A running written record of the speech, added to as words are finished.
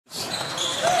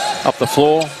up the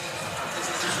floor.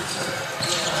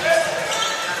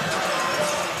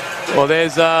 Well,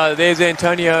 there's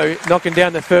Antonio knocking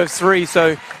down the first three.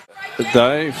 So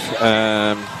Dave,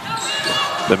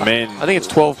 the men. I think it's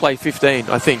 12 play 15.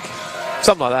 I think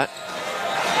something like that.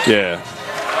 Yeah.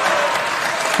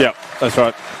 Yep, that's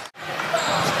right.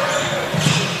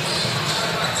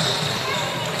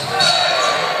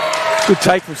 Good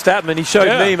take from Stattmann. He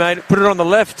showed me, mate. Put it on the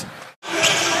left.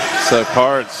 So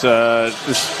Pirates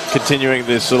just continuing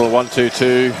this little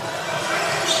 1-2-2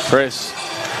 press.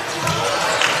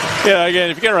 Yeah, again,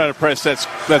 if you get around a press, that's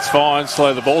fine.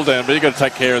 Slow the ball down, but you've got to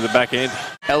take care of the back end.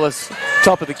 Ellis,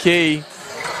 top of the key.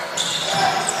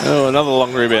 Oh, another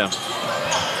long rebound.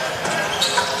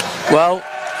 Well,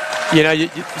 you know,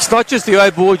 it's not just the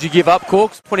O board you give up,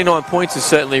 Corks. 29 points is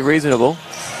certainly reasonable.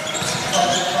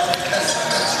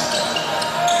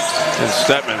 And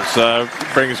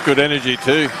Stattmann brings good energy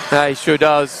too. Yeah, he sure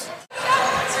does.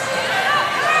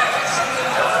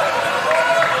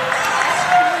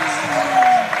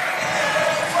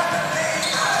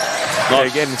 Yeah,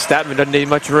 again, Stattmann doesn't need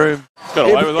much room.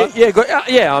 Got away with that?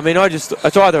 Yeah. I mean, I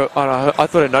thought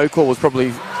a no call was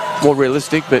probably more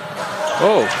realistic, but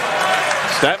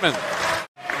Stattmann.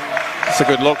 That's a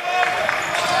good look.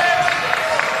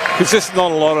 Because there's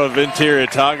not a lot of interior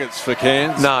targets for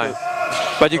Cairns. no.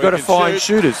 But you've got to find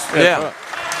shooters. Yeah. Right.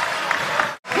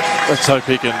 Let's hope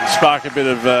he can spark a bit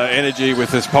of energy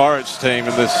with this Pirates team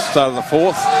in the start of the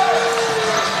fourth.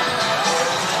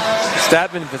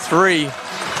 Stattmann for three.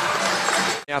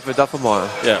 Now for Duffelmeyer.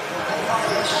 Yeah.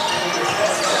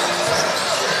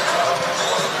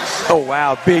 Oh,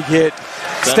 wow. Big hit.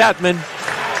 Stattmann.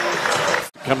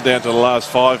 Come down to the last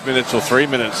 5 minutes or 3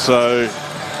 minutes. So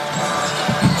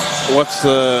what's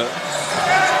the...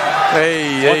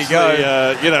 Hey, there you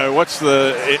go. What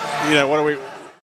are we...